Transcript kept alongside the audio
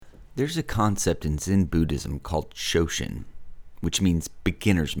There's a concept in Zen Buddhism called Shoshin, which means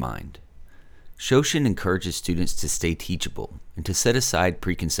beginner's mind. Shoshin encourages students to stay teachable and to set aside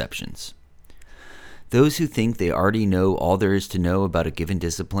preconceptions. Those who think they already know all there is to know about a given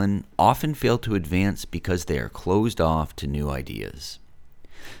discipline often fail to advance because they are closed off to new ideas.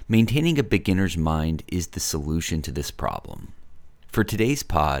 Maintaining a beginner's mind is the solution to this problem. For today's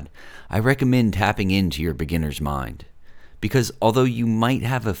pod, I recommend tapping into your beginner's mind. Because although you might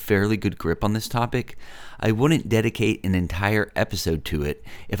have a fairly good grip on this topic, I wouldn't dedicate an entire episode to it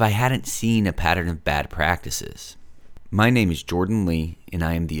if I hadn't seen a pattern of bad practices. My name is Jordan Lee, and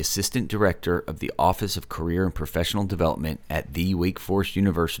I am the Assistant Director of the Office of Career and Professional Development at the Wake Forest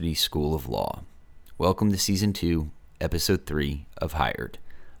University School of Law. Welcome to Season 2, Episode 3 of Hired,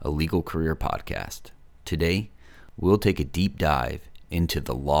 a legal career podcast. Today, we'll take a deep dive into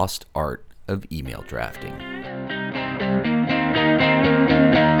the lost art of email drafting.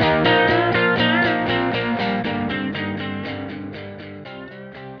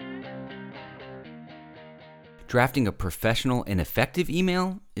 Drafting a professional and effective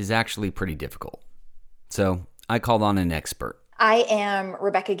email is actually pretty difficult. So I called on an expert. I am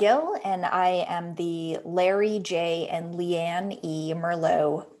Rebecca Gill, and I am the Larry J. and Leanne E.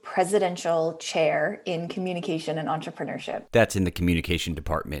 Merlot Presidential Chair in Communication and Entrepreneurship. That's in the communication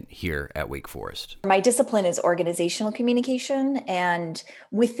department here at Wake Forest. My discipline is organizational communication, and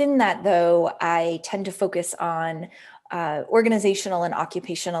within that, though, I tend to focus on organizational and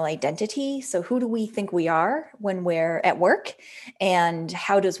occupational identity. So who do we think we are when we're at work, and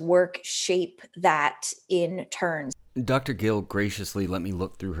how does work shape that in turn? Dr. Gill graciously let me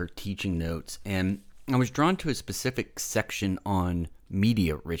look through her teaching notes, and I was drawn to a specific section on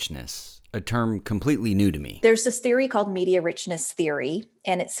media richness, a term completely new to me. There's this theory called media richness theory,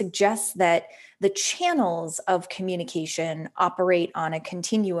 and it suggests that the channels of communication operate on a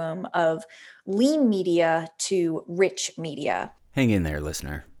continuum of lean media to rich media. Hang in there,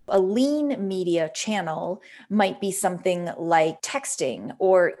 listener. A lean media channel might be something like texting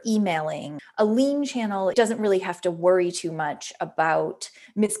or emailing. A lean channel doesn't really have to worry too much about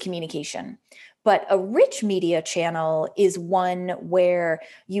miscommunication. But a rich media channel is one where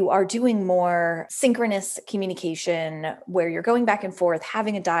you are doing more synchronous communication, where you're going back and forth,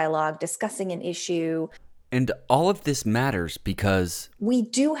 having a dialogue, discussing an issue. And all of this matters because we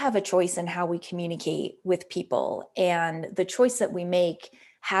do have a choice in how we communicate with people, and the choice that we make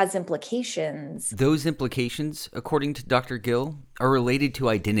has implications. Those implications, according to Dr. Gill, are related to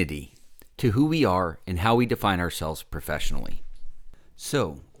identity, to who we are and how we define ourselves professionally.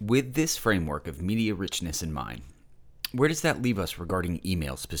 So, with this framework of media richness in mind, where does that leave us regarding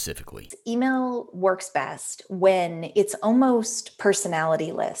email specifically? Email works best when it's almost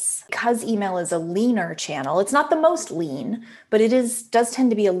personality-less. Because email is a leaner channel, it's not the most lean, but does tend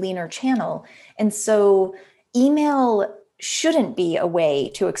to be a leaner channel. And so email shouldn't be a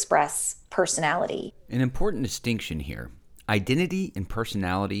way to express personality. An important distinction here. Identity and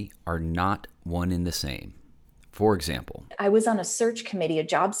personality are not one and the same. For example, I was on a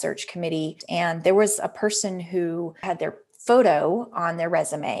job search committee, and there was a person who had their photo on their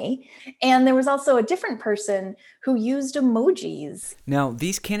resume, and there was also a different person who used emojis. Now,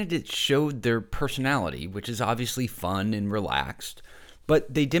 these candidates showed their personality, which is obviously fun and relaxed,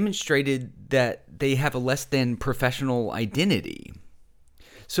 but they demonstrated that they have a less than professional identity.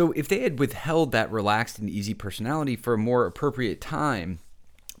 So if they had withheld that relaxed and easy personality for a more appropriate time,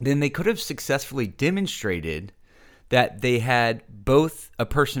 then they could have successfully demonstrated that they had both a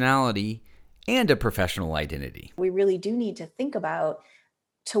personality and a professional identity. We really do need to think about,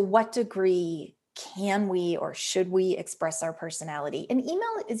 to what degree can we or should we express our personality? And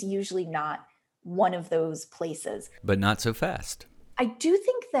email is usually not one of those places. But not so fast. I do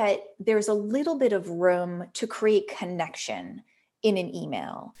think that there's a little bit of room to create connection in an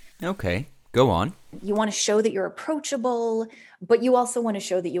email. Okay, go on. You want to show that you're approachable, but you also want to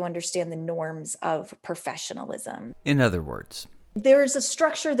show that you understand the norms of professionalism. In other words, there's a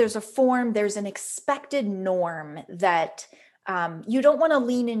structure, there's a form, there's an expected norm that you don't want to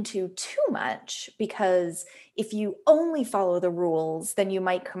lean into too much, because if you only follow the rules, then you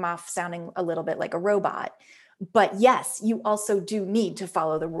might come off sounding a little bit like a robot. But yes, you also do need to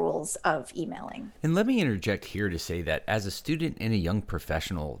follow the rules of emailing. And let me interject here to say that as a student and a young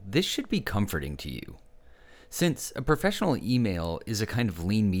professional, this should be comforting to you. Since a professional email is a kind of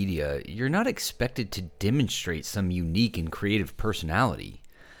lean media, you're not expected to demonstrate some unique and creative personality.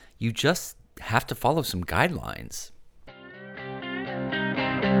 You just have to follow some guidelines.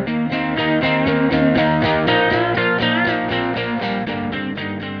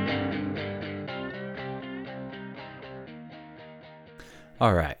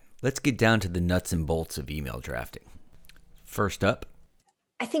 All right, Let's get down to the nuts and bolts of email drafting. First up,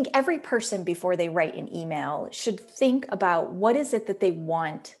 I think every person before they write an email should think about what is it that they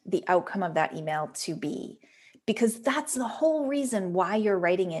want the outcome of that email to be, because that's the whole reason why you're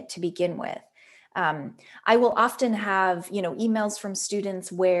writing it to begin with. I will often have, emails from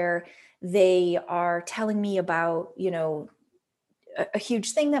students where they are telling me about, a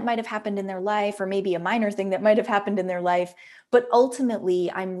huge thing that might have happened in their life, or maybe a minor thing that might have happened in their life. But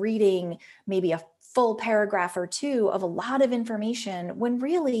ultimately, I'm reading maybe a full paragraph or two of a lot of information when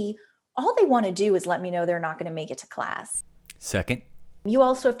really all they want to do is let me know they're not going to make it to class. second, You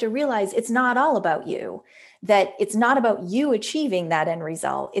also have to realize it's not all about you, that it's not about you achieving that end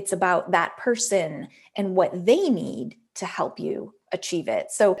result. It's about that person and what they need to help you achieve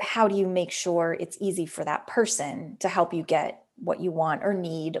it. So how do you make sure it's easy for that person to help you get what you want or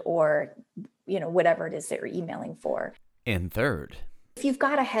need, or, whatever it is that you're emailing for? and third, If you've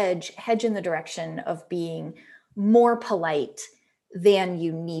got a hedge in the direction of being more polite than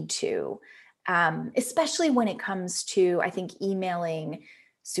you need to, especially when it comes to, I think, emailing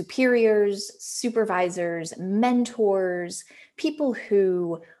superiors, supervisors, mentors, people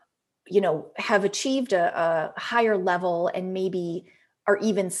who, have achieved a higher level and maybe are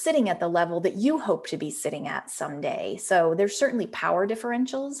even sitting at the level that you hope to be sitting at someday. So there's certainly power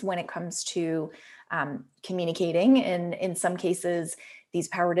differentials when it comes to communicating. And in some cases, these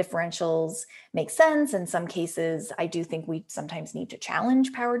power differentials make sense. In some cases, I do think we sometimes need to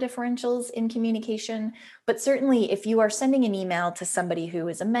challenge power differentials in communication. But certainly, if you are sending an email to somebody who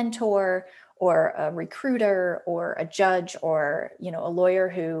is a mentor or a recruiter or a judge or, a lawyer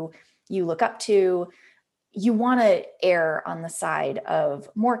who you look up to, you want to err on the side of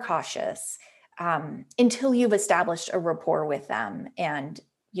more cautious until you've established a rapport with them, and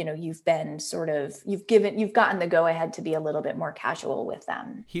you've been you've gotten the go ahead to be a little bit more casual with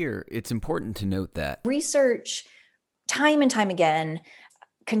them. here it's important to note that Research, time and time again,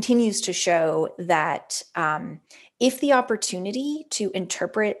 continues to show that if the opportunity to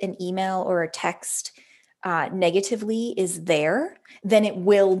interpret an email or a text negatively is there, then it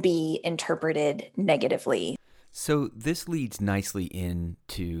will be interpreted negatively. So this leads nicely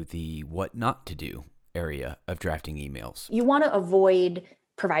into the what not to do area of drafting emails. You want to avoid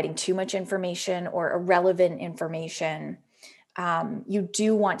providing too much information or irrelevant information. You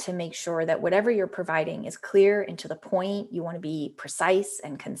do want to make sure that whatever you're providing is clear and to the point. You want to be precise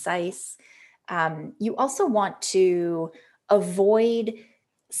and concise. You also want to avoid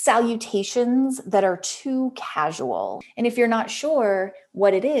salutations that are too casual. And if you're not sure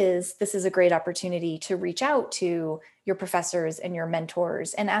what it is, this is a great opportunity to reach out to your professors and your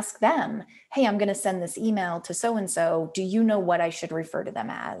mentors and ask them, hey, I'm going to send this email to so-and-so. Do you know what I should refer to them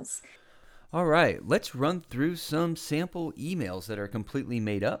as? All right, let's run through some sample emails that are completely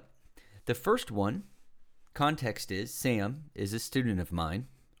made up. The first one, context is, Sam is a student of mine.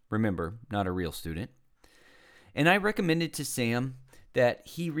 Remember, not a real student. And I recommended to Sam that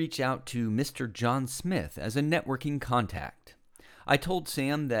he reach out to Mr. John Smith as a networking contact. I told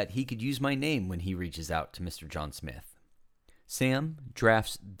Sam that he could use my name when he reaches out to Mr. John Smith. Sam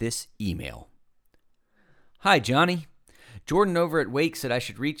drafts this email. Hi, Johnny. Jordan over at Wake said I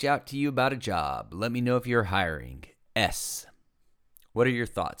should reach out to you about a job. Let me know if you're hiring. S. What are your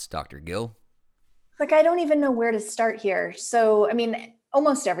thoughts, Dr. Gill? I don't even know where to start here. So,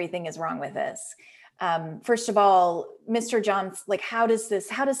 almost everything is wrong with this. First of all, Mr. John, how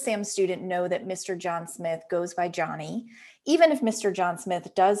does Sam's student know that Mr. John Smith goes by Johnny? Even if Mr. John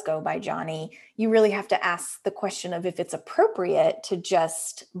Smith does go by Johnny, you really have to ask the question of if it's appropriate to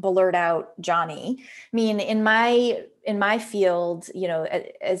just blurt out Johnny. In my field,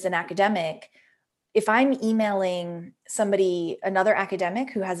 as an academic, if I'm emailing another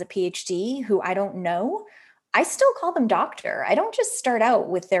academic who has a PhD who I don't know, I still call them doctor. I don't just start out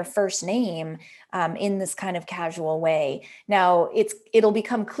with their first name in this kind of casual way. Now, it'll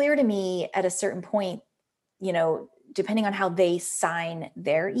become clear to me at a certain point, depending on how they sign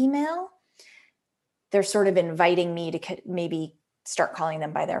their email, they're sort of inviting me to maybe start calling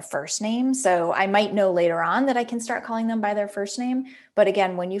them by their first name. So I might know later on that I can start calling them by their first name. But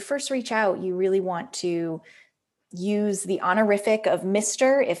again, when you first reach out, you really want to use the honorific of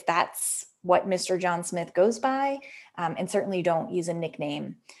Mr. if that's what Mr. John Smith goes by, and certainly don't use a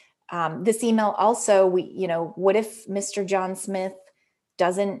nickname. This email also, what if Mr. John Smith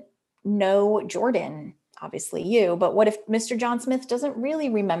doesn't know Jordan? Obviously you, but what if Mr. John Smith doesn't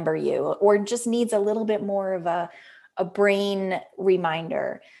really remember you or just needs a little bit more of a brain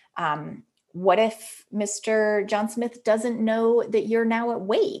reminder? What if Mr. John Smith doesn't know that you're now at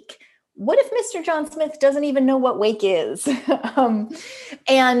Wake? what if Mr. John Smith doesn't even know what Wake is? um,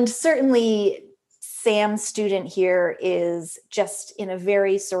 and certainly Sam's student here is just in a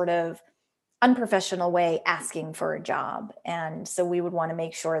very sort of unprofessional way asking for a job. And so we would want to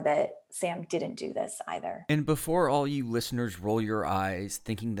make sure that Sam didn't do this either. And before all you listeners roll your eyes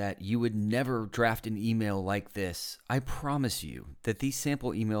thinking that you would never draft an email like this, I promise you that these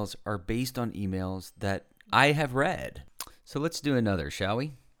sample emails are based on emails that I have read. So let's do another, shall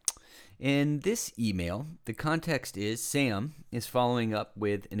we? In this email, the context is Sam is following up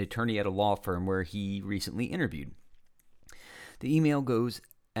with an attorney at a law firm where he recently interviewed. The email goes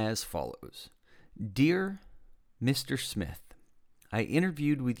as follows. Dear Mr. Smith, I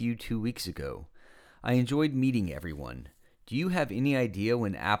interviewed with you 2 weeks ago. I enjoyed meeting everyone. Do you have any idea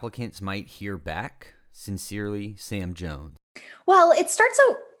when applicants might hear back? Sincerely, Sam Jones. Well, it starts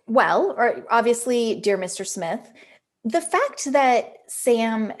out well, or obviously, dear Mr. Smith. The fact that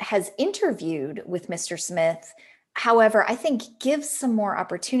Sam has interviewed with Mr. Smith, however, I think gives some more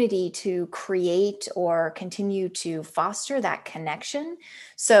opportunity to create or continue to foster that connection.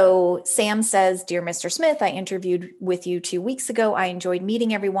 So Sam says, Dear Mr. Smith, I interviewed with you 2 weeks ago. I enjoyed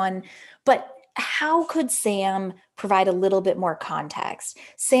meeting everyone. But how could Sam provide a little bit more context?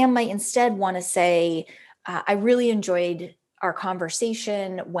 Sam might instead want to say, I really enjoyed our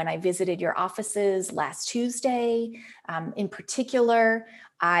conversation when I visited your offices last Tuesday. In particular,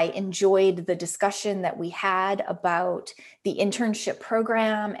 I enjoyed the discussion that we had about the internship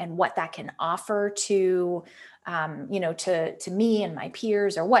program and what that can offer to, to me and my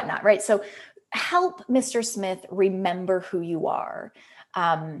peers or whatnot, right? So help Mr. Smith remember who you are.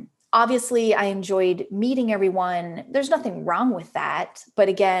 Obviously, I enjoyed meeting everyone. There's nothing wrong with that. But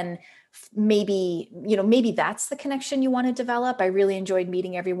again, maybe that's the connection you want to develop. I really enjoyed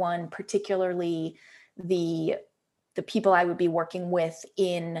meeting everyone, particularly the people I would be working with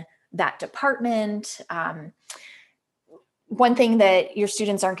in that department. One thing that your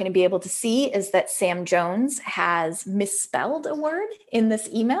students aren't going to be able to see is that Sam Jones has misspelled a word in this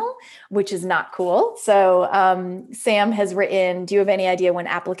email, which is not cool. So Sam has written, do you have any idea when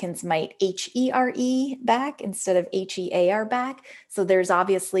applicants might HERE back instead of HEAR back? So there's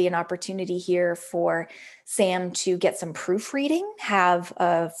obviously an opportunity here for Sam to get some proofreading, have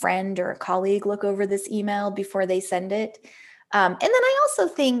a friend or a colleague look over this email before they send it. And then I also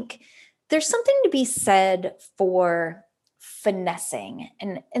think there's something to be said for finessing.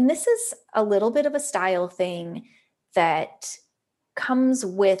 And this is a little bit of a style thing that comes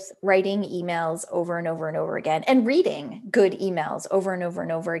with writing emails over and over and over again and reading good emails over and over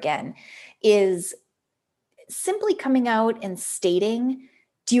and over again, is simply coming out and stating,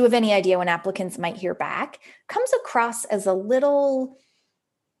 do you have any idea when applicants might hear back? Comes across as a little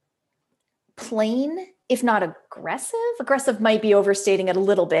plain, if not aggressive. Aggressive might be overstating it a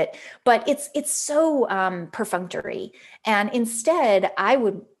little bit, but it's so perfunctory. And instead, I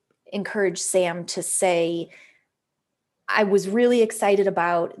would encourage Sam to say, I was really excited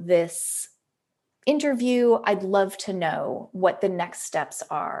about this interview. I'd love to know what the next steps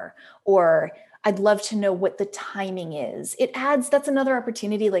are, or I'd love to know what the timing is. That's another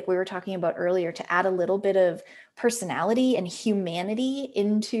opportunity, like we were talking about earlier, to add a little bit of personality and humanity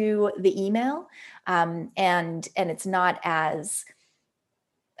into the email. And it's not as,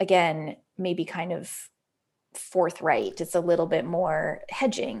 again, maybe kind of forthright. It's a little bit more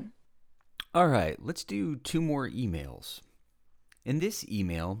hedging. All right, let's do 2 more emails. In this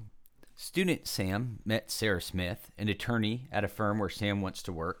email, student Sam met Sarah Smith, an attorney at a firm where Sam wants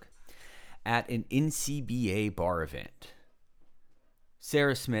to work, at an NCBA bar event.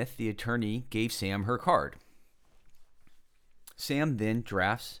 Sarah Smith, the attorney, gave Sam her card. Sam then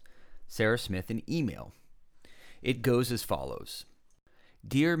drafts Sarah Smith an email. It goes as follows.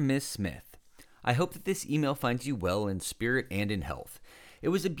 Dear Ms. Smith, I hope that this email finds you well in spirit and in health. It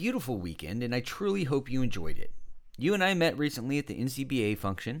was a beautiful weekend, and I truly hope you enjoyed it. You and I met recently at the NCBA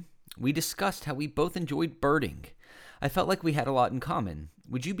function. We discussed how we both enjoyed birding. I felt like we had a lot in common.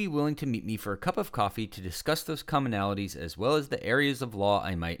 Would you be willing to meet me for a cup of coffee to discuss those commonalities as well as the areas of law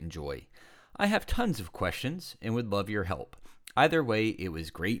I might enjoy? I have tons of questions and would love your help. Either way, it was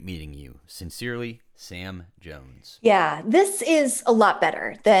great meeting you. Sincerely, Sam Jones. Yeah, this is a lot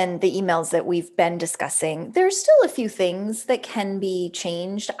better than the emails that we've been discussing. There's still a few things that can be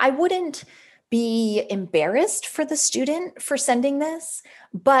changed. I wouldn't be embarrassed for the student for sending this,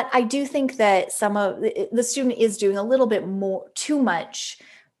 but I do think that some of the student is doing a little bit too much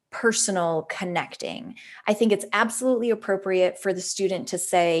personal connecting. I think it's absolutely appropriate for the student to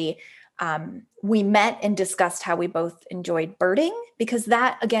say, We met and discussed how we both enjoyed birding, because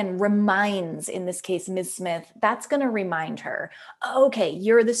that, again, reminds, in this case, Ms. Smith, that's going to remind her, okay,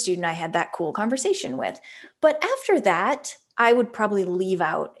 you're the student I had that cool conversation with. But after that, I would probably leave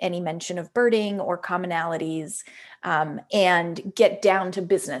out any mention of birding or commonalities, and get down to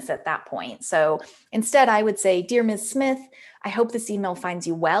business at that point. So instead, I would say, Dear Ms. Smith, I hope this email finds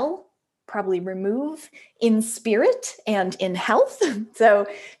you well. Probably remove in spirit and in health. So,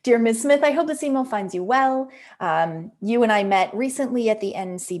 Dear Ms. Smith, I hope this email finds you well. You and I met recently at the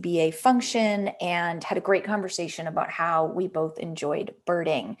NCBA function and had a great conversation about how we both enjoyed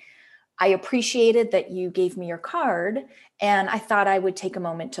birding. I appreciated that you gave me your card, and I thought I would take a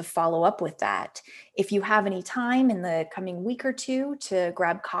moment to follow up with that. If you have any time in the coming week or two to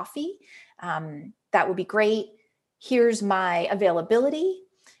grab coffee, that would be great. Here's my availability.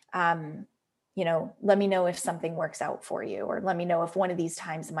 Let me know if something works out for you, or let me know if one of these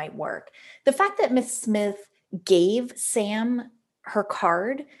times might work. The fact that Miss Smith gave Sam her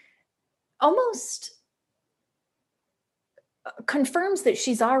card almost confirms that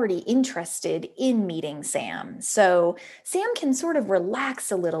she's already interested in meeting Sam. So Sam can sort of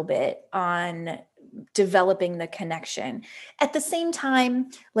relax a little bit on developing the connection. At the same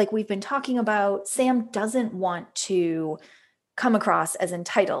time, like we've been talking about, Sam doesn't want to come across as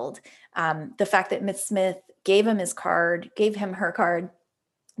entitled. The fact that Miss Smith gave him her card,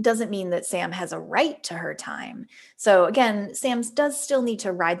 doesn't mean that Sam has a right to her time. So again, Sam does still need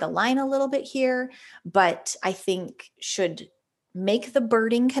to ride the line a little bit here, but I think should make the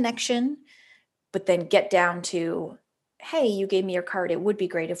birding connection, but then get down to, hey, you gave me your card. It would be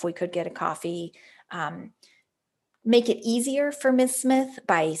great if we could get a coffee. Make it easier for Miss Smith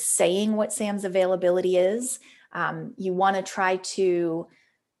by saying what Sam's availability is. You want to try to,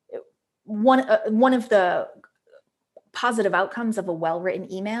 one of the positive outcomes of a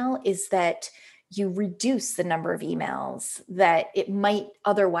well-written email is that you reduce the number of emails that it might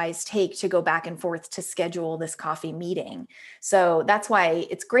otherwise take to go back and forth to schedule this coffee meeting. So that's why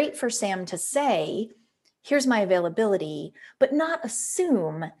it's great for Sam to say, here's my availability, but not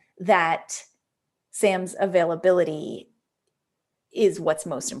assume that Sam's availability is what's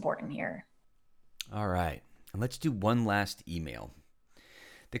most important here. All right. And let's do one last email.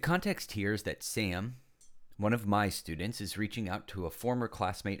 The context here is that Sam, one of my students, is reaching out to a former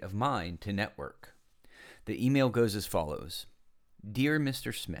classmate of mine to network. The email goes as follows. Dear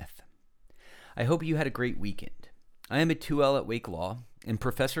Mr. Smith, I hope you had a great weekend. I am a 2L at Wake Law, and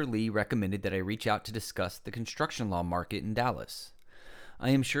Professor Lee recommended that I reach out to discuss the construction law market in Dallas. I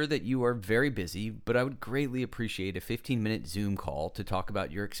am sure that you are very busy, but I would greatly appreciate a 15-minute Zoom call to talk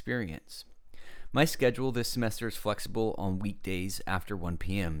about your experience. My schedule this semester is flexible on weekdays after 1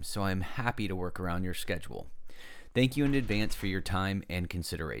 p.m., so I am happy to work around your schedule. Thank you in advance for your time and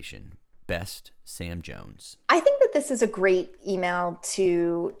consideration. Best, Sam Jones. I think that this is a great email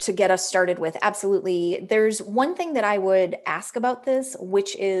to get us started with. Absolutely. There's one thing that I would ask about this,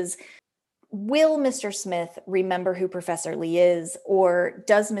 which is, will Mr. Smith remember who Professor Lee is, or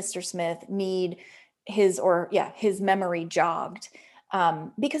does Mr. Smith need his memory jogged?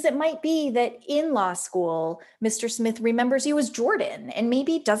 Because it might be that in law school, Mr. Smith remembers you as Jordan and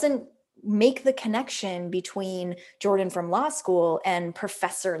maybe doesn't make the connection between Jordan from law school and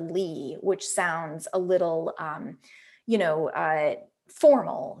Professor Lee, which sounds a little,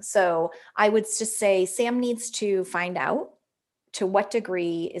 formal. So I would just say Sam needs to find out, to what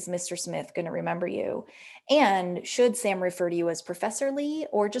degree is Mr. Smith going to remember you? And should Sam refer to you as Professor Lee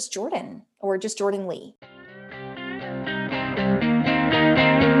or just Jordan Lee?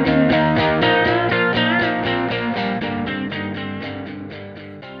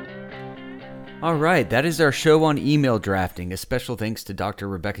 All right, that is our show on email drafting. A special thanks to Dr.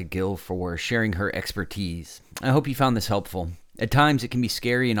 Rebecca Gill for sharing her expertise. I hope you found this helpful. At times, it can be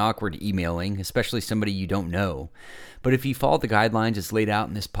scary and awkward emailing, especially somebody you don't know. But if you follow the guidelines as laid out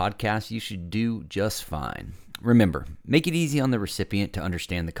in this podcast, you should do just fine. Remember, make it easy on the recipient to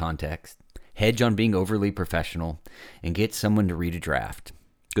understand the context, hedge on being overly professional, and get someone to read a draft.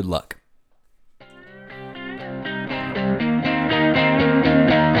 Good luck.